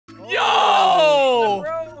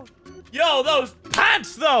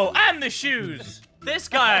pants, though, and the shoes. This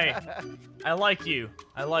guy. I like you.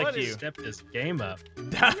 I like you. Step this game up. You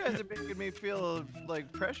guys are making me feel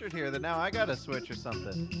like pressured here that now I gotta switch or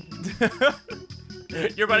something.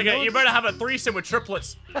 You're about to have a threesome with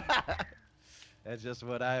triplets. That's just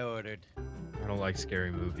what I ordered. I don't like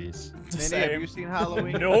scary movies. Minnie, have you seen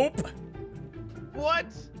Halloween? Nope. What?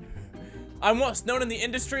 I'm what's known in the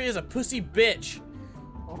industry as a pussy bitch.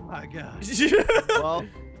 Oh my god. Well,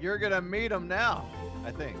 you're gonna meet him now,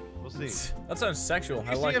 I think. We'll see. That sounds sexual.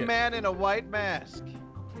 I You like see it. a man in a white mask.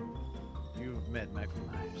 You've met Michael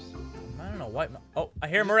Myers. I don't know what. Oh, I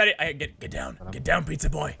hear him already. Get down. Get down, pizza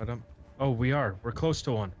boy. Oh, we are. We're close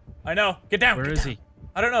to one. I know. Get down. Where is he?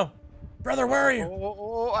 I don't know. Brother, where are you?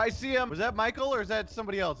 Oh, I see him. Was that Michael or is that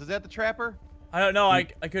somebody else? Is that the trapper? I don't know. I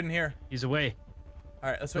couldn't hear. He's away. All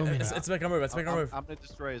right, let's make our move. Let's make our move. I'm gonna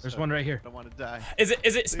destroy his There's hook. one right here. I don't want to die. Is it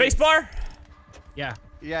spacebar? Yeah.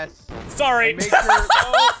 Yes. Sorry. Make sure.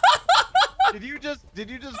 Oh, did you just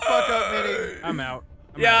fuck up, Minnie? I'm out.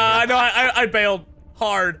 Yeah, I know. I bailed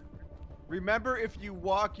hard. Remember, if you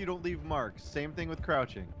walk, you don't leave marks. Same thing with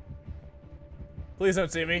crouching. Please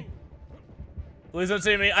don't see me. Please don't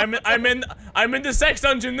see me. I'm in the sex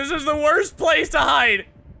dungeon. This is the worst place to hide.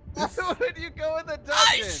 Why would you go in the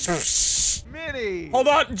dungeon? Minnie. Hold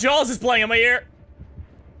on, Jaws is playing in my ear.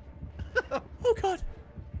 Oh god.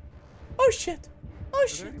 Oh shit. Oh Are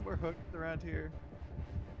shit. there any more hooks around here?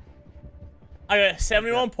 I got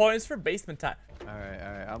 71 points for basement time. All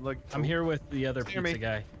right. I'm looking. I'm here with the other Hear pizza me.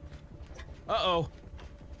 guy. Uh-oh.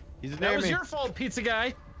 He's That near was me. your fault, pizza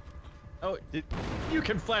guy. Oh, you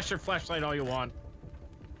can flash your flashlight all you want.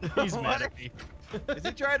 He's mad at me. Is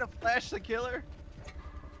he trying to flash the killer?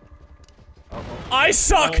 I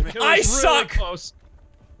suck. Oh, I really suck. Close.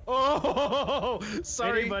 Oh,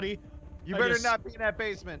 sorry, Minnie, buddy. You I better just- not be in that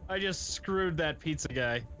basement. I just screwed that pizza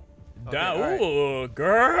guy. Okay, all right. Ooh,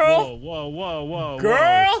 girl. Whoa.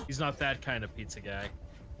 Girl? He's not that kind of pizza guy.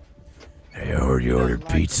 Hey, I already ordered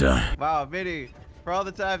pizza. Wow, Minnie, for all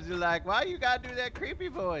the times you're like, why you gotta do that creepy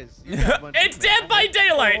voice? You got one It's too, Dead man. by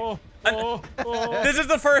Daylight. Oh. This is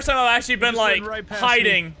the first time I've actually been just went like right past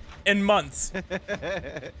hiding in months.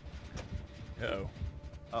 Uh-oh.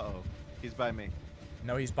 Uh-oh. He's by me.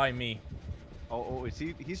 No, he's by me. Oh, is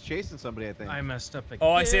he? He's chasing somebody, I think. I messed up again.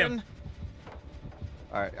 Oh, I see him.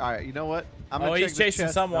 All right. You know what? I'm Oh, gonna he's check this chasing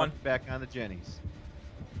chest someone. out back on the Jennies.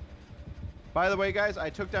 By the way, guys, I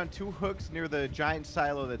took down 2 hooks near the giant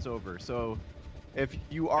silo that's over. So, if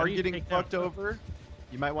you are do you getting take down fucked over,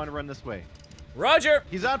 you might want to run this way. Roger.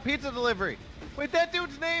 He's on pizza delivery. Wait, that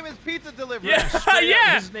dude's name is Pizza Delivery. Yeah, Straight up,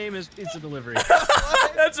 yeah. His name is Pizza Delivery.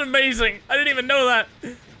 That's amazing. I didn't even know that.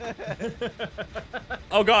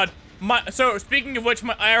 Oh god. So speaking of which,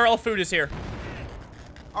 my IRL food is here.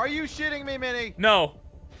 Are you shitting me, Minnie? No.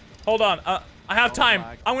 Hold on. I have time.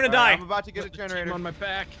 my- I'm gonna All die. right, I'm about to get a Team generator. on my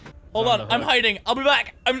back. Hold On on. the I'm hook. hiding. I'll be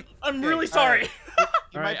back. I'm really all sorry. right. You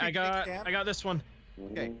All right, might be I camp. got this one.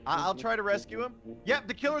 Okay, I'll try to rescue him. Yep,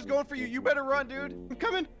 the killer's going for you. You better run, dude. I'm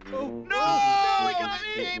coming. Oh, no!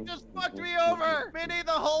 The game just fucked me over. Minnie,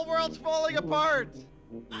 the whole world's falling apart.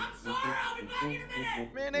 I'm sorry. I'll be back in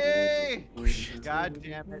a minute. Minnie! Oh, shit. God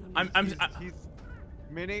damn it. I'm-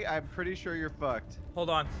 Minnie, I'm pretty sure you're fucked. Hold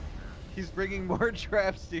on. He's bringing more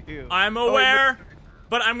traps to you. I'm Oh, aware,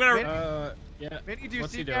 but I'm gonna. Minnie? Yeah. Minnie, do you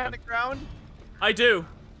What's see he me on doing? the ground? I do.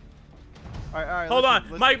 All right. Hold on.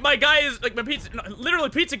 listen. My guy is like my pizza. No, literally,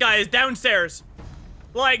 pizza guy is downstairs.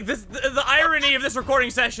 Like this, the irony of this recording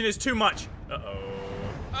session is too much. Uh oh.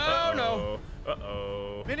 Oh, no. Uh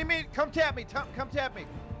oh. Minnie, come tap me. Come tap me.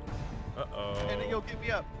 Uh oh. And then you'll get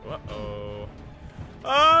me up. Uh oh.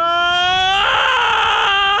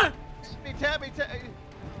 Ah! Tap me.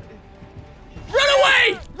 Run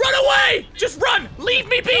away! Run away! Just run! Leave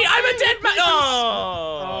me be! I'm a dead man!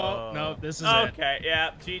 Oh, no, this is it. Okay,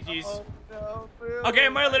 yeah, GG's. Oh, no, boo. Okay,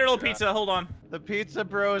 my literal pizza, hold on. The pizza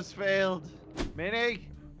bros failed. Minnie!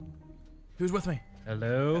 Who's with me?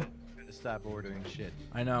 Hello? I'm gonna stop ordering shit.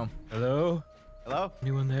 I know. Hello? Hello?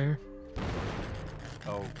 Anyone there?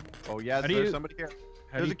 Oh yes, How do there's you- somebody here.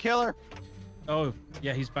 How There's do a killer. Oh,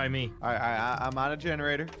 yeah, he's by me. Alright, I'm on a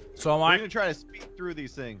generator. So am We're I. gonna try to speed through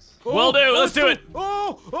these things. Will do, let's do it.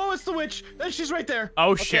 Oh, it's the witch. She's right there.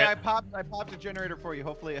 Oh Okay, shit. I popped a generator for you.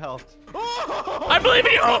 Hopefully it helped. Oh, I believe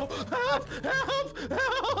in you! help!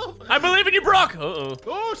 I believe in you, Brock! Uh-oh.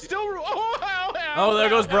 Oh, still. Oh, Oh, there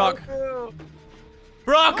goes Brock. Oh,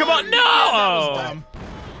 Brock, come on! No! Oh.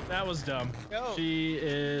 That was dumb. Go. She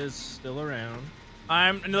is still around.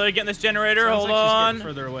 I'm literally getting this generator. Sounds Hold like she's on. getting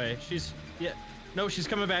further away. No, she's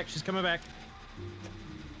coming back. She's coming back.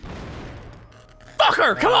 Fuck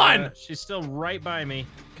her! Come on! She's still right by me.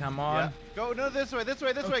 Come on. Yeah. Go, no, this way, this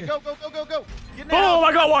way, this way. Okay. Go, go, go, go, go. Get in the Boom, house.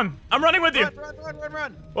 I got one. I'm running with you. Run, run, run, run,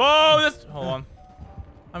 run. Whoa, this. Hold on.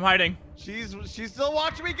 I'm hiding. She's still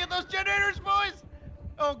watching me get those generators, boys.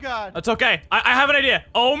 Oh, God. That's okay. I have an idea.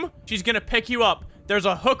 Ohm, she's gonna pick you up. There's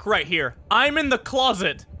a hook right here. I'm in the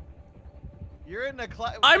closet. You're in the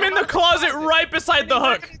closet. I'm in the closet right beside the I'm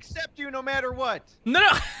not hook. gonna accept you no matter what. No, no.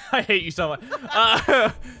 I hate you so much.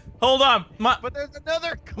 Hold on. But there's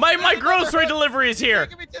another. My grocery delivery is here.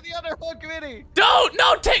 Take me to the other hook, Minnie. Don't.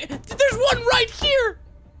 No, take. There's one right here.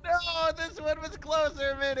 No, this one was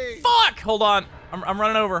closer, Minnie. Fuck. Hold on. I'm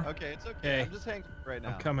running over. Okay, it's okay. Okay. I'm just hanging right now.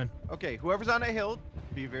 I'm coming. Okay, whoever's on that hill,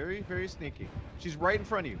 be very, very sneaky. She's right in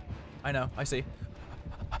front of you. I know. I see.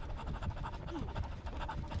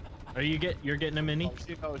 You're getting a mini?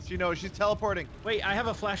 She knows. She knows. She's teleporting. Wait, I have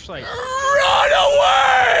a flashlight. Run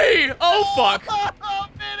away! Oh fuck. Oh,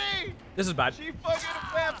 Minnie! This is bad. She fucking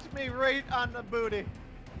whaps me right on the booty.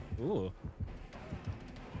 Ooh.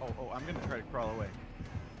 Oh, I'm gonna try to crawl away.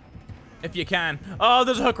 If you can. Oh,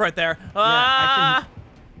 there's a hook right there. I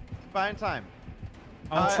Fine time.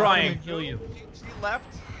 I'll trying. kill you. She left.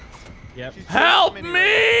 Yep. She's Help chasing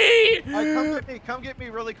me! All right, come get me. Come get me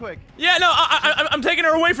really quick. Yeah, no, I'm taking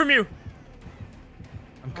her away from you.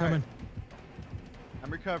 I'm coming.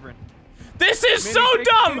 I'm recovering. This is Minnie, so take-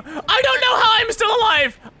 dumb. I don't know how I'm still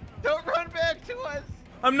alive. Don't run back to us.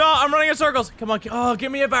 I'm not. I'm running in circles. Come on. Oh,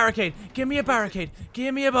 give me a barricade. Give me a barricade.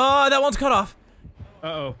 Give me a. Oh, that one's cut off.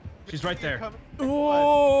 Uh-oh. She's right there. Come-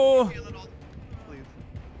 Oh. Please.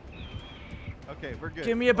 Okay, we're good.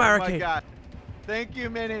 Give me a Oh my barricade. God. Thank you,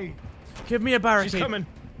 Minnie. Give me a barricade. She's coming.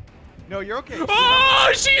 No, you're okay.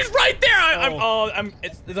 Oh, she's right there. Oh.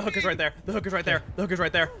 The hook is right there. The hook is right there. The hook is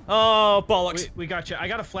right there. Oh, bollocks. We got you. I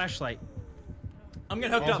got a flashlight. I'm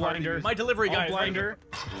getting hooked I'll up. blind her. My delivery I'll guy is blind right her.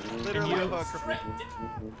 Literally you- a hook.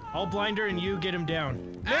 I'll blind her and you get him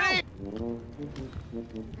down. Minnie!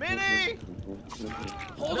 Minnie!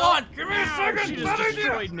 Hold on. Give me a second. She just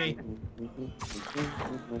destroyed me.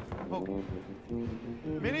 Oh.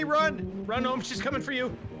 Minnie, run! Run home. She's coming for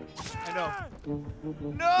you. I know.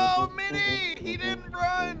 No, Minnie! He didn't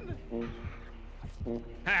run!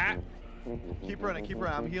 Ha. Keep running, keep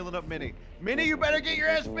running. I'm healing up Minnie. Minnie, you better get your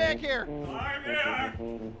ass back here! I'm here.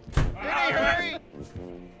 Minnie, hurry!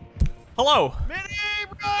 Hello. Minnie,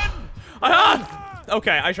 run!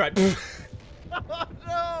 Okay, I tried. Oh,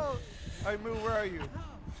 no! Alright, Moo, where are you?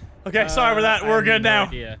 Okay, sorry for that. I We're have good no now.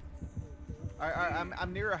 idea.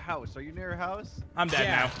 I'm near a house. Are you near a house? I'm dead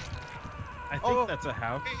Yeah. now. I think Oh. that's a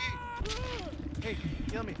house. Hey,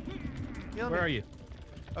 heal me. Heal me. Where are you?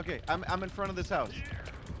 Okay, I'm in front of this house.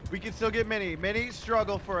 We can still get Minnie. Minnie,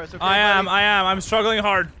 struggle for us, okay, I am. buddy? I'm struggling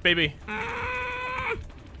hard, baby.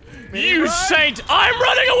 Minnie, You run! saint! I'm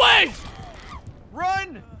running away!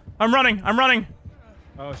 Run! I'm running. I'm running.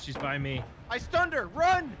 Oh, she's by me. I stunned her.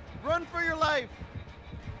 Run! Run for your life!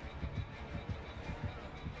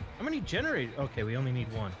 How many generators? Okay, we only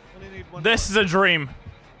need one. Only need one This is a dream.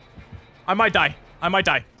 I might die. I might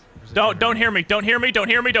die. There's a Don't generator. hear me. Don't hear me. Don't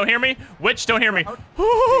hear me. Don't hear me. Witch, don't hear me.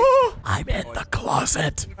 I'm in the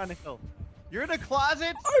closet. more. On the hill. You're in a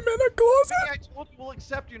closet? I'm in a closet. I told you we'll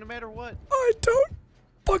accept you no matter what. I don't.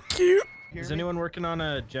 Fuck you. Hear Is me? anyone working on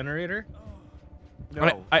a generator? No.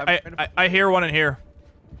 I'm I trying to- I hear one in here.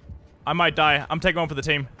 I might die. I'm taking one for the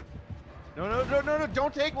team. No,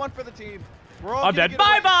 don't take one for the team. We're all I'm gonna dead. get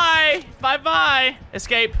Bye away. bye. Bye bye.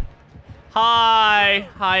 Escape. Hi.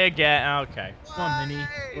 Hi again. Okay. Come on, Minnie.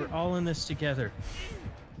 Why? We're all in this together.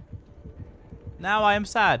 Now I am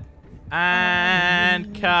sad.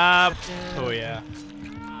 And cup. Oh yeah.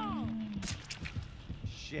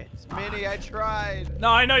 Shit. Minnie, I tried. No,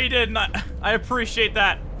 I know you did. And I appreciate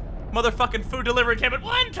that. Motherfucking food delivery came at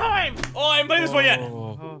one time. Oh, I haven't played this one yet.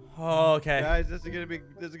 Oh, Oh, okay. Guys, this is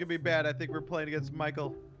gonna be bad. I think we're playing against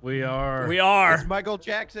Michael. we are. We are. It's Michael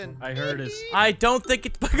Jackson. I heard us. I don't think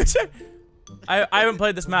it's. I haven't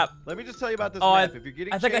played this map. Let me just tell you about this Oh, map. If you're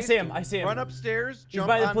getting I think I chased, see him. I see him. Run upstairs, He's jump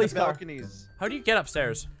by the on police the car. balconies. How do you get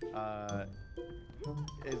upstairs?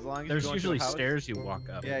 As long as There's you go usually into a house. stairs you walk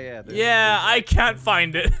up. Yeah. Yeah, I can't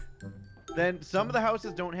find it. Then some of the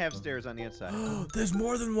houses don't have stairs on the inside. There's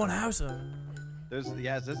more than one house.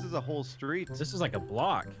 Yes, this is a whole street. This is like a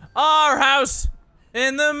block. Our house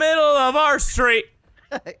in the middle of our street.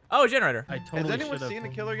 Oh, generator. I Has totally anyone should seen the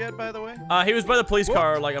have. killer yet, by the way? He was by the police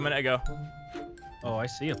car like a minute ago. Oh, I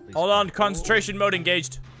see a police. Hold on, concentration mode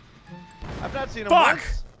engaged. I've not seen him Fuck!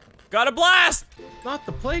 once. Got a blast! Not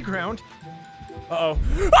the playground. Uh-oh.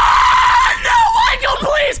 Ah! No, Michael,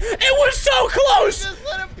 please! It was so close! Just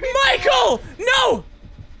let him peek. Michael! No!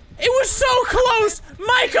 It was so close!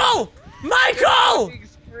 Michael! Michael!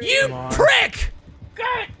 You Come on. prick!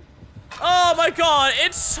 God Oh my god,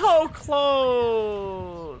 it's so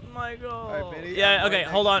close. My god. All right, Vinny, Yeah, I'm okay, right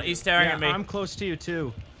hold next on. to He's staring Yeah, at me. I'm close to you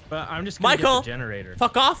too, but I'm just gonna Michael, get the generator.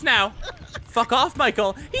 fuck off now. Fuck off,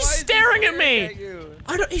 Michael. He's Why is he staring at me. at you?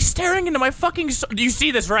 I don't. He's staring into my fucking. Do you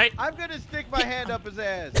see this, right? I'm gonna stick my hand up his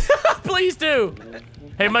ass. Please do.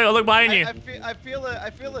 Hey, Michael, look behind you. I feel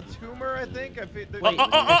a tumor. I think. I feel. Wait,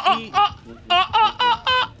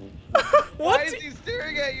 Why What? is he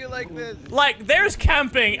staring at you like this? Like, there's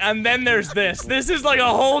camping, and then there's this. This is like a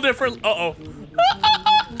whole different. Uh-oh.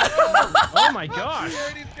 Oh my gosh.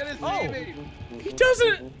 Scared he's gonna see Oh. me. He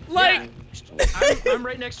doesn't like. I'm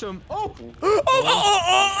right next to him. Oh.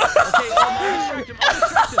 Oh. Okay. I'll distract him. I'll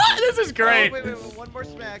distract him. This is great. Oh, wait, one more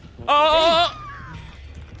smack. Oh.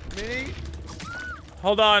 Mini.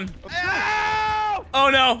 Hold on. Ow! Oh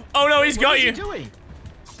no. Oh no, he's What got is you. he doing?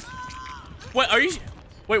 Wait, are you?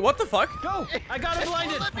 Wait, what the fuck? Go! I got him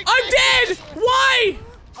blinded. Let me I'm dead. Why?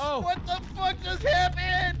 Oh. What the fuck just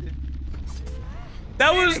happened?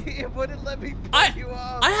 That was. It wouldn't let me I pick you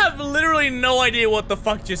up. I have literally no idea what the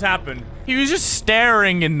fuck just happened. He was just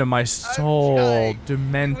staring into my soul, trying.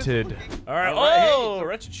 demented. All right. All right, Oh, hey,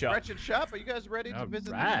 wretched shop. Wretched shop. Are you guys ready to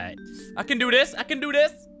visit? Right. I can do this. I can do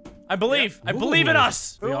this. I believe. Yep. I believe in Ooh.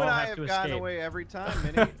 us. Boom We all and I have to have gotten escape. away every time,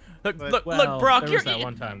 Minnie. Look, But- look, Well, look, Brock. there You're was that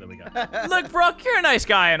one time that we got. look, Brock. You're a nice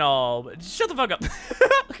guy and all, but shut the fuck up.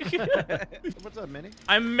 What's up, Minnie?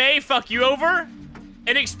 I may fuck you over.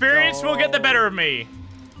 Inexperience will get the better of me.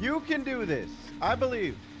 You can do this. I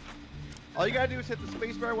believe. All you gotta do is hit the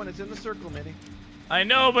spacebar when it's in the circle, Minnie. I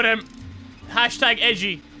know, but I'm hashtag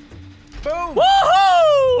edgy. Boom!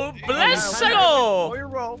 Woohoo! Roll Bless your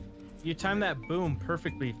roll. You timed that boom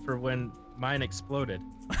perfectly for when mine exploded.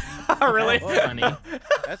 Really? Oh, honey.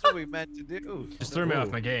 That's what we meant to do. Just threw me off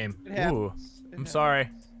my game. It happens. Ooh, It I'm happens. sorry.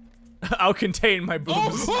 I'll contain my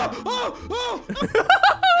boobs. Oh!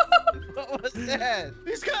 What was that?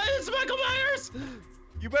 It's Michael Myers!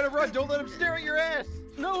 You better run. Don't let him stare at your ass.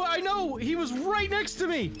 No, I know. He was right next to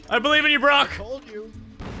me. I believe in you, Brock. Told you.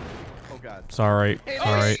 Oh God. Sorry, Hey,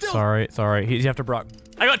 sorry, still- sorry. He's after Brock.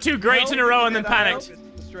 I got 2 greats in a row and then panicked.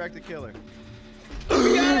 Distract the killer.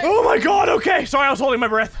 Oh my god, okay. Sorry, I was holding my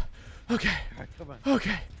breath. Okay, All right, come on.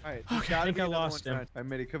 okay. All right. Okay. I think I lost him. All right,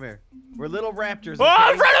 Mitty, come here. We're little raptors. Oh,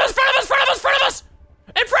 okay? in front of us, front of us, front of us, front of us!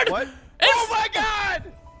 In front! What? In Oh my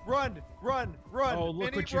God! Run, run, run. Oh, look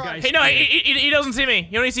Minnie, what you run. guys- Hey, no, he doesn't see me.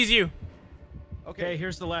 He only sees you. Okay,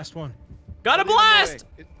 here's the last one. Got a Lead him away. blast!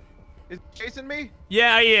 Is chasing me?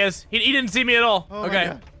 Yeah, he is. He didn't see me at all. Oh my okay.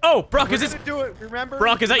 God. Oh, Brock, We're is this... gonna do it. Remember?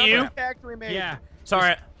 Brock, is that Remember you? the pact we made. Yeah. Sorry.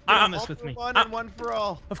 Get on All this with for me. one and one for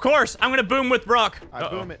all. Of course, I'm gonna boom with Brock. I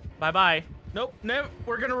boom it. Bye-bye. Nope, no,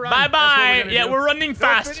 we're gonna run. Bye-bye. That's Yeah, what we're running Don't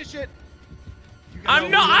fast. finish it. You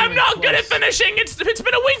I'm gotta- not really good at close. finishing. It's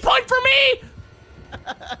been a weak point for me.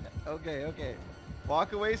 Okay, okay.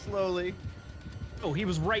 Walk away slowly. Oh, he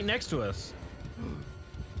was right next to us.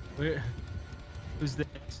 Who's this?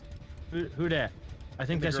 Who that? I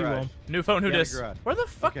think In the that's you, garage. Wilm. New phone, who Yeah, the dis? garage. Where the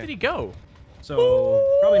fuck Okay. did he go? So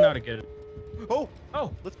probably not a good. Oh,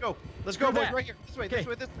 Oh, let's go. Let's Screw go, boys. that. Right here. This way, this Okay.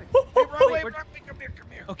 way, this way. Oh, Hey, oh, run oh, away, wait. run away. Come here, come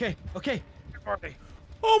here. okay, okay.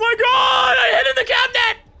 Oh my god! I hid in the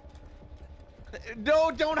cabinet.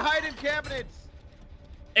 No, don't hide in cabinets.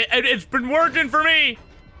 It's been working for me.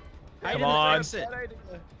 Hide Come in the on. exit. Hide in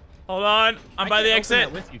the- Hold on. I'm by the can't open exit.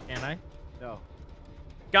 that with you, can I? No.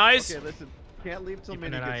 Guys. Okay, listen. Can't leave till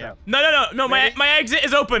Keeping Minnie an gets eye out. out. No. My Ready? exit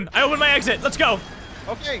is open. I opened my exit. Let's go.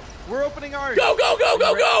 Okay, we're opening ours. Go, go, go,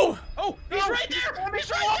 go, go. Oh, he's No, right there! He's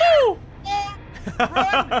right Woo! Oh,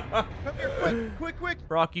 run! Come here, quick, quick, quick.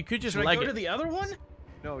 Brock, you could just Should I leg go to it. the other one?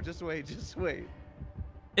 No, just wait, just wait.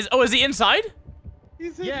 Is he inside?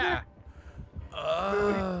 He's in Yeah. there.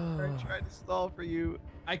 I'm trying to stall for you.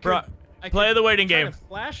 I could. Bro, I play could the waiting try game. to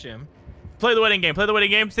flash him. Play the waiting game. Play the waiting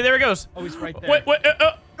game. See, there he goes. Oh, he's right there. Wait. Go,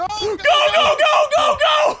 Go,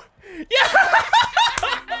 go. Yeah.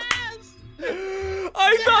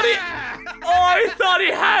 I thought he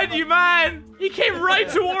had you, man. He came right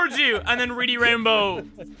towards you, and then Reedy Rainbow.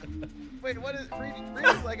 Wait, what is reading?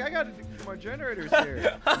 Like, I gotta do some more generators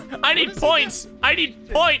here. I need points. I need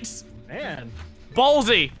points. Man.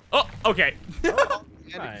 Ballsy. Oh, okay. Oh,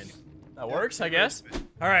 Fine. That works, I guess.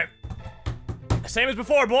 All right. Same as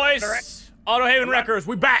before, boys. Auto Haven Wreckers,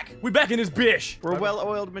 we back. We back in this bish. We're a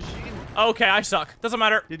well-oiled machine. Okay, I suck. Doesn't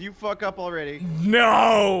matter. Did you fuck up already?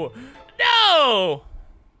 No. No.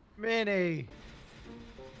 Minnie.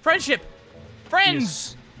 Friendship.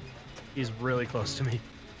 Friends. He's really close to me.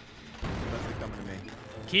 Must be coming to me.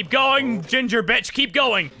 Keep going, ginger bitch. Keep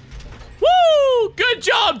going. Woo! Good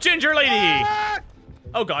job, ginger lady. Ah!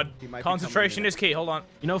 Oh god. He might be Concentration coming in. is key. Hold on.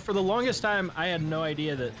 You know, for the longest time, I had no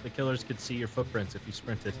idea that the killers could see your footprints if you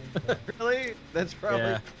sprinted. Really? That's probably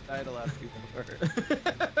Yeah. what I'd allow people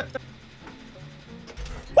for.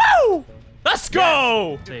 Woo! Let's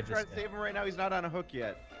go! Save Try this to guy. save him right now. He's not on a hook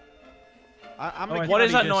yet. I'm Oh, gonna I keep What thought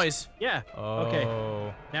is he that just- noise? Yeah. Oh.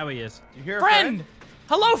 Okay. Now he is. You hear a Friend!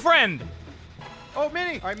 Hello, friend! Oh,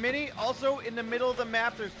 Minnie! All right, Minnie. Also, in the middle of the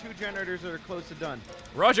map, there's 2 generators that are close to done.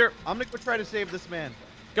 Roger. I'm gonna go try to save this man.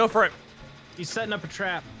 Go for it. He's setting up a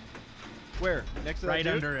trap Where? Next to that right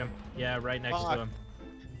dude? under him. Yeah, right next Fuck. to him.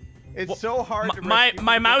 It's so hard to My rescue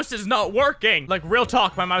my people. mouse is not working. Like, real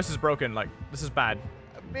talk, my mouse is broken. Like, this is bad.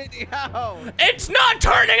 Minnie, how? It's not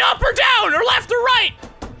turning up or down or left or right!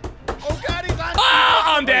 Oh God, he's on. Oh,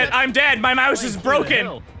 I'm dead. I'm dead. My mouse is Through the broken.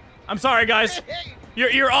 hill. I'm sorry, guys. Hey,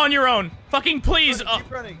 You're on your own. Fucking please. keep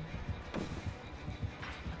running.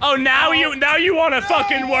 Oh, now you want to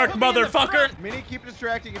fucking work, Put me in the motherfucker. front. Minnie, keep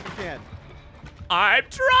distracting if you can. I'm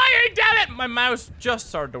trying, damn it. My mouse just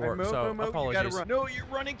started to All right, work, move, so move, move. You apologies. gotta run. No, you're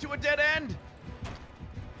running to a dead end.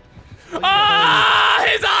 Ah,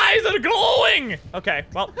 his eyes are glowing. Okay,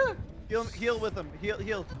 well. Heal with him.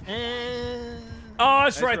 Heal. And... Oh,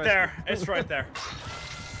 it's Nice right rescue. there. It's right there.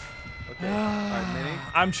 Okay. All right, Minnie.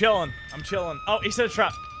 I'm chilling. I'm chilling. Oh, he said a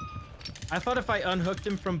trap. I thought if I unhooked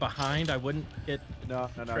him from behind, I wouldn't get. No.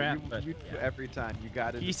 Trap, you but, do yeah. every time. You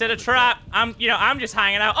got it. He said a trap. I'm just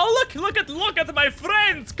hanging out. Oh, look at my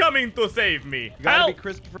friends coming to save me. You gotta Help. be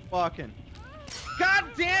Christopher Walken. God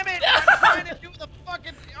damn it! I'm trying to do the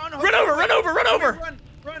fucking unhook. Run over.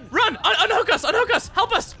 Run. Unhook us.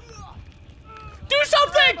 Help us. Do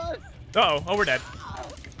something. Uh-oh. Oh, we're dead.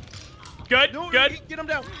 Good. No, Good. Get him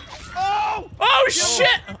down. Oh! Oh, shit.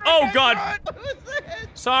 Oh, God. What was that?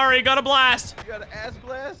 Sorry, got a blast. You got an ass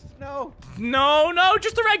blast? No. No,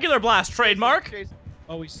 just a regular blast. Trademark. Chase.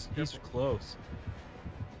 Oh, he's close.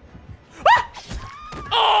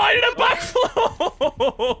 Oh, I did a backflip.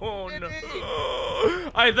 Oh,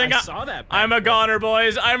 no. I think I saw that. I'm a goner,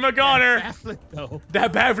 boys. I'm a goner. Backflip, though.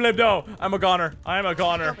 That backflip, though. I'm a goner.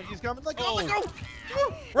 He's coming. Let go.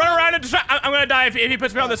 Run around and distract. I'm gonna die if he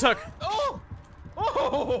puts me on this hook.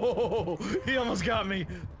 Oh, he almost got me.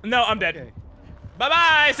 No, I'm dead. Okay.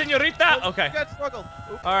 Bye-bye, senorita. Okay. You got struggle.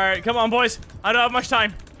 Oop. All right, come on, boys. I don't have much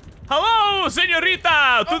time. Hello,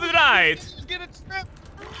 senorita. To the right. Just get it stripped.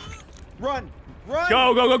 Run.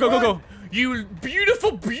 Go. You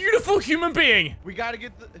beautiful human being. We gotta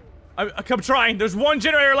get the. I'm trying. There's one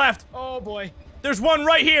generator left. Oh boy. There's one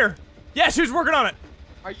right here. Yes, who's working on it?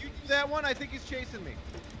 Are you that one? I think he's chasing me.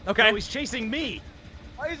 Okay. Oh, he's chasing me.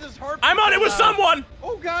 Why is his heart? I'm on it with loud? someone.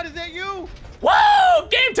 Oh God, is that you? Whoa!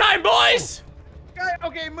 Game time, boys. Guy,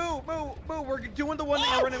 okay, move. We're doing the one that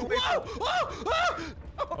you're running away from.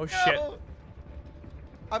 Oh, shit. no.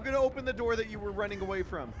 I'm gonna open the door that you were running away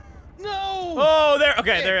from. No. Oh, there.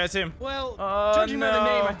 Okay, there. That's him. Well, Oh, judging by the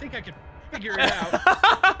name, no. I think I could figure it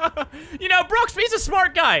out. You know, Brooks, he's a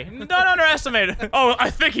smart guy. Don't underestimate it. Oh, I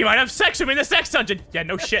think he might have sex with me in the sex dungeon. Yeah,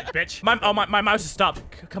 no shit, bitch. My mouse has stopped.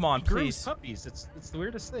 Come on, Groom please. puppies. It's the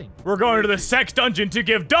weirdest thing. We're going to the sex dungeon to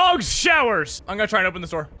give dogs showers. I'm gonna try and open this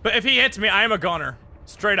door. But if he hits me, I am a goner.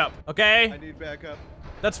 Straight up, okay? I need backup.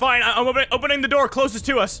 That's fine. I'm opening the door closest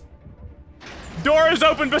to us. Door is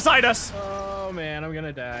open beside us. Oh man, I'm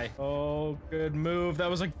gonna die. Oh, good move. That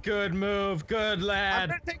was a good move. Good I'm lad.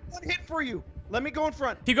 gonna take one hit for you. Let me go in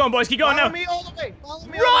front. Keep going, boys. Keep going Follow now. me all the way. Follow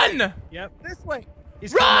me all the way. Run! Yep. This way.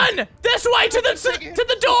 He's coming. Run! This way to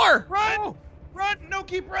the door. Run! Run! No,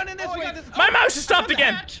 keep running this way. My mouse is stopped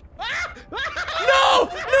again. Hatch. No!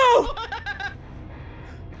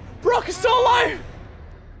 Brock is still alive.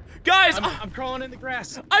 Guys, I'm crawling in the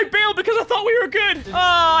grass. I bailed because I thought we were good. Oh,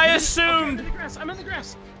 I I'm in assumed. the grass. I'm in the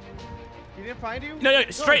grass. He didn't find you? No,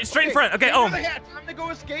 straight in front. Okay, Get oh. to the hatch. I'm gonna go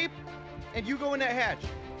escape, and you go in that hatch.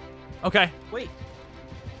 Okay. Wait.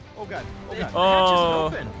 Oh God. Oh The God. hatch Oh.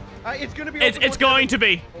 isn't open. It's gonna be open. It's once going I to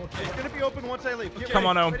be. It's gonna be open once I leave. Get Come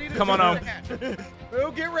ready. on, Ohm. Ready to Come go on, to Ohm. the hatch.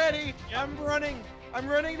 Oh, get ready. I'm running. I'm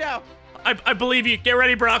running now. I believe you. Get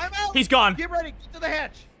ready, Brock. I'm out. He's gone. Get ready. Get to the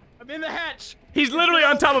hatch. I'm in the hatch. He's literally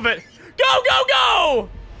on top of it. Go, go, go!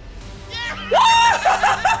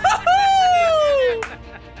 Woo!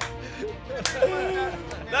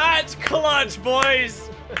 That's clutch, boys.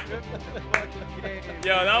 Fucking game.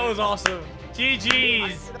 Yo, that was awesome. I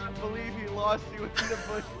GG's. cannot believe he lost you in the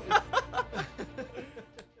bushes.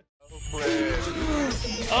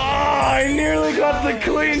 Oh, I nearly got the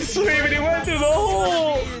clean sweep and he went through the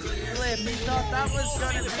hole. He thought that was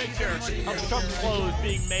gonna Picture of Trump's clothes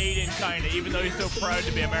being made in China, even though he's so proud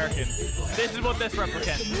to be American. This is what this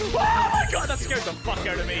represents. Oh my god, that scared the fuck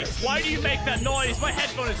out of me. Why do you make that noise? My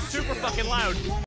headphone is super fucking loud.